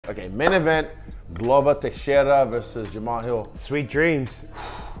Okay, main event, Glover Texeira versus Jamahal Hill. Sweet dreams.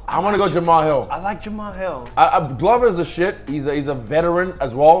 I'm gonna go Jamahal Hill. I like Jamahal Hill. Glover is the shit. He's a veteran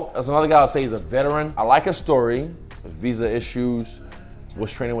as well. That's another guy I'll say he's a veteran. I like his story. Visa issues. Was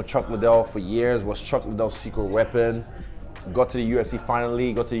training with Chuck Liddell for years. Was Chuck Liddell's secret weapon. Got to the UFC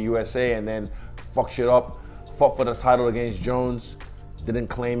finally. Got to the USA and then fucked shit up. Fought for the title against Jones. Didn't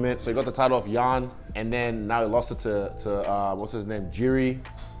claim it. So he got the title off Jan. And then now he lost it to what's his name? Jiri.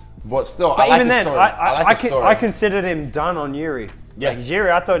 But still, I like his story. I considered him done on Yuri. Yeah. Like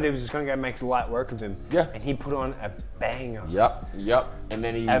Jiri, I thought he was just going to go make light work of him. Yeah. And he put on a banger. Yep. And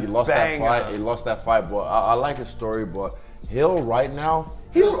then he lost that fight. He lost that fight, but I like his story. But Hill right now,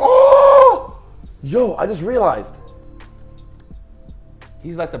 yo, I just realized.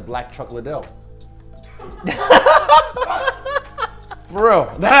 He's like the black Chuck Liddell. For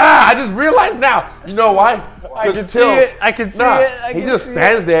real. Nah, I just realized now. You know why? I can see it. I can see it. He just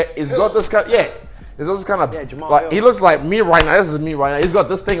stands there. He's got this kind. He's got this kind of. Like, he looks like me right now. This is me right now. He's got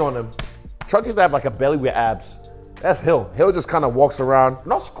this thing on him. Chuck used to have like a belly with abs. That's Hill. Hill just kind of walks around.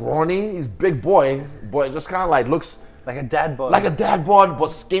 Not scrawny. He's big boy, but just kind of like looks like a dad bod. Like a dad bod,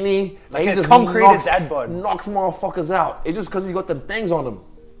 but skinny. Like he a just concreted dad bod. Knocks motherfuckers out. It's just because he got them things on him.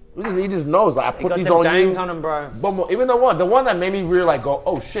 He just knows. Like, I put these on you. On him, bro. But even the one that made me really like go,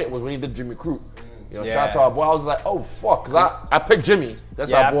 oh shit, was when he did Jimmy Crute. You know, shout out to our boy. I was like, oh fuck, cause I picked Jimmy.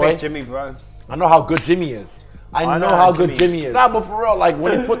 That's our boy. I picked Jimmy, bro. I know how good Jimmy is. I know how good Jimmy is. Nah, but for real, like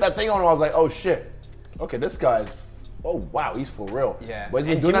when he put that thing on him, I was like, oh shit. Okay, this guy's, oh wow, he's for real. Yeah. But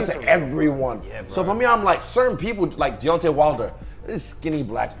he's been doing that to everyone. Yeah, bro. So for me, I'm like, certain people, like Deontay Wilder, this skinny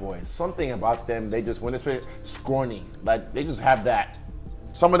black boy, something about them, they just, when they scrawny, like they just have that.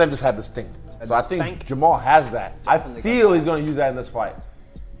 Some of them just have this thing. So I think Jamal has that. I feel he's going to use that in this fight.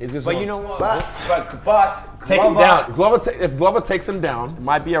 But you know what? But take him down. If Glover takes him down, it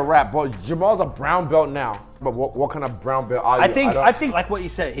might be a wrap. But Jamal's a brown belt now. But what kind of brown belt are you? I think like what you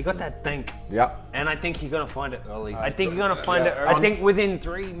said, he got that think. Yep. And I think he's going to find it early. I think he's going to find it early. I think within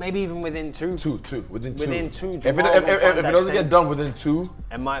 3, maybe even within 2. Within 2. Within 2. If it doesn't get done within 2,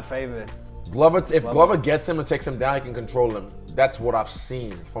 it might favor. If Glover gets him and takes him down, he can control him. That's what I've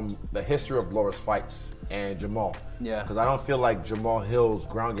seen from the history of Glover's fights and Jamal. Yeah. Because I don't feel like Jamahal Hill's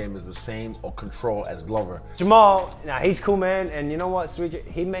ground game is the same or control as Glover. Jamal, he's cool, man. And you know what,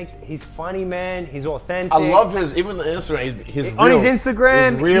 he's funny, man. He's authentic. I love even the Instagram. His reels. On his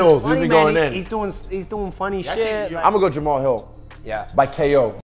Instagram, his reels, he's funny, going in. He's doing funny shit. I'm gonna go Jamahal Hill. Yeah. By KO.